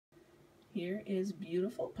Here is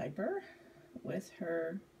beautiful Piper with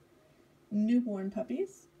her newborn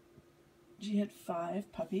puppies. She had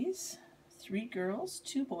 5 puppies, 3 girls,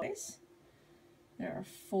 2 boys. There are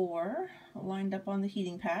 4 lined up on the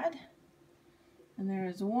heating pad. And there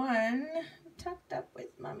is 1 tucked up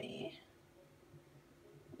with Mommy.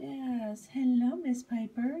 Yes, hello Miss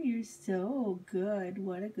Piper, you're so good.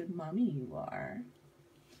 What a good mommy you are.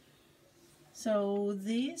 So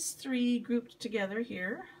these 3 grouped together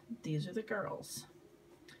here, these are the girls.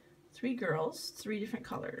 3 girls, 3 different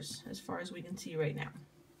colors as far as we can see right now.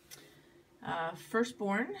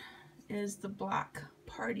 Firstborn is the black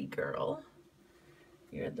party girl.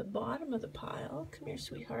 You're at the bottom of the pile. Come here,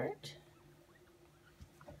 sweetheart.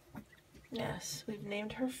 Yes, we've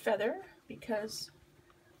named her Feather because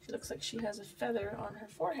she looks like she has a feather on her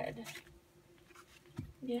forehead.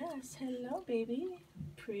 Yes, hello baby.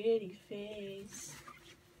 Pretty face.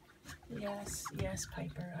 Yes, yes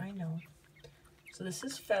Piper, I know. So this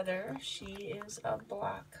is Feather. She is a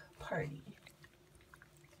black party.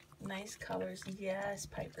 Nice colors. Yes,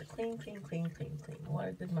 Piper. Clean, clean, clean, clean, clean. What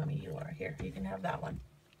a good mommy you are. Here, you can have that one.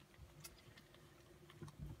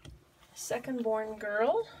 Second-born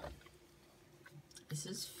girl. This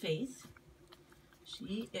is Faith.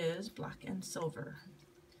 She is black and silver.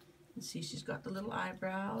 You see she's got the little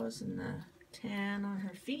eyebrows and the tan on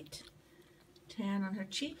her feet, tan on her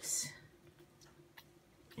cheeks,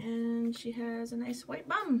 and she has a nice white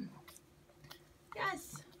bum.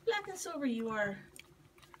 Yes, black and silver you are.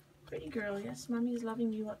 Pretty girl, yes, Mommy's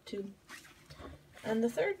loving you up too. And the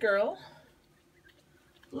third girl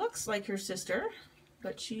looks like her sister,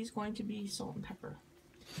 but she's going to be Salt and Pepper.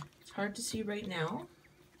 It's hard to see right now.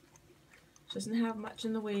 She doesn't have much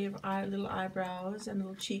in the way of little eyebrows and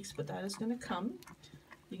little cheeks, but that is going to come.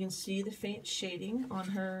 You can see the faint shading on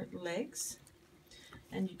her legs,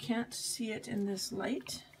 and you can't see it in this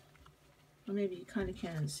light. Well, maybe you kind of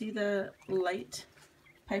can. See the light?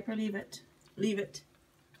 Piper, leave it. Leave it.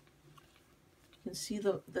 You can see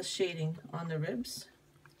the shading on the ribs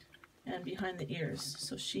and behind the ears.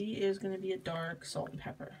 So she is going to be a dark Salt and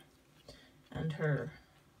Pepper. And her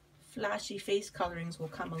flashy face colorings will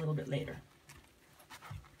come a little bit later.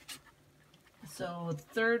 So the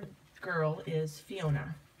third girl is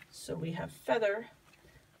Fiona. So we have Feather,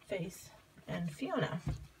 Faith, and Fiona.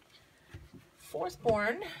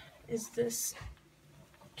 Fourthborn is this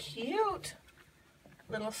cute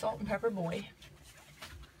little Salt and Pepper boy.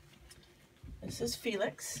 This is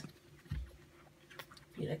Felix.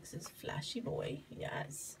 Felix is flashy boy,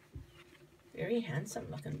 yes. Very handsome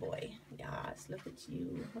looking boy. Yes, look at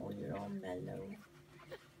you. Oh, you're all mellow.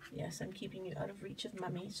 Yes, I'm keeping you out of reach of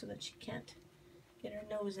Mommy so that she can't get her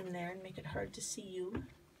nose in there and make it hard to see you.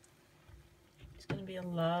 He's going to be a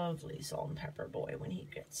lovely Salt and Pepper boy when he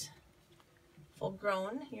gets full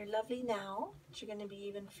grown. You're lovely now, but you're going to be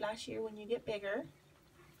even flashier when you get bigger.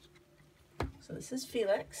 So this is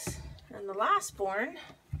Felix. And the last born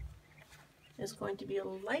is going to be a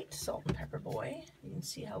light Salt and Pepper boy. You can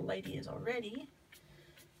see how light he is already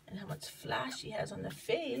and how much flash he has on the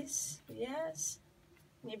face. Yes.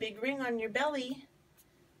 And your big ring on your belly.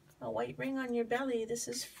 A white ring on your belly. This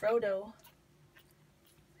is Frodo.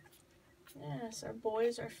 Yes, our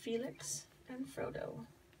boys are Felix and Frodo.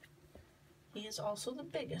 He is also the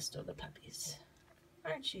biggest of the puppies.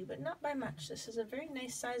 Aren't you? But not by much. This is a very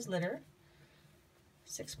nice size litter.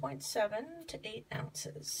 6.7 to 8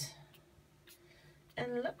 ounces.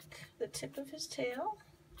 And look, the tip of his tail,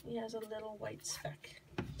 he has a little white speck.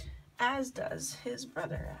 As does his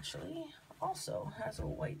brother, actually. Also has a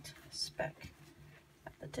white speck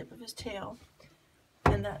at the tip of his tail.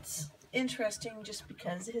 And that's interesting just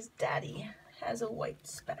because his daddy has a white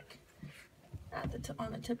speck at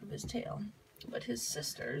on the tip of his tail. But his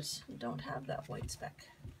sisters don't have that white speck.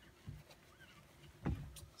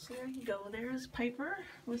 So there you go. There's Piper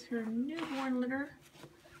with her newborn litter,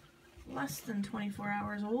 less than 24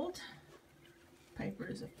 hours old. Piper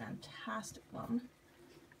is a fantastic mom,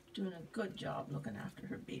 doing a good job looking after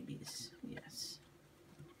her babies. Yes.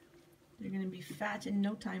 You're going to be fat in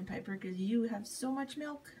no time, Piper, because you have so much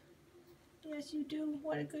milk. Yes, you do.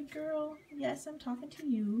 What a good girl. Yes, I'm talking to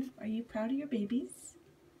you. Are you proud of your babies?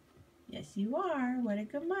 Yes, you are. What a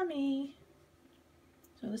good mommy.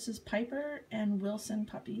 So this is Piper and Wilson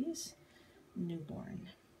Puppies, newborn.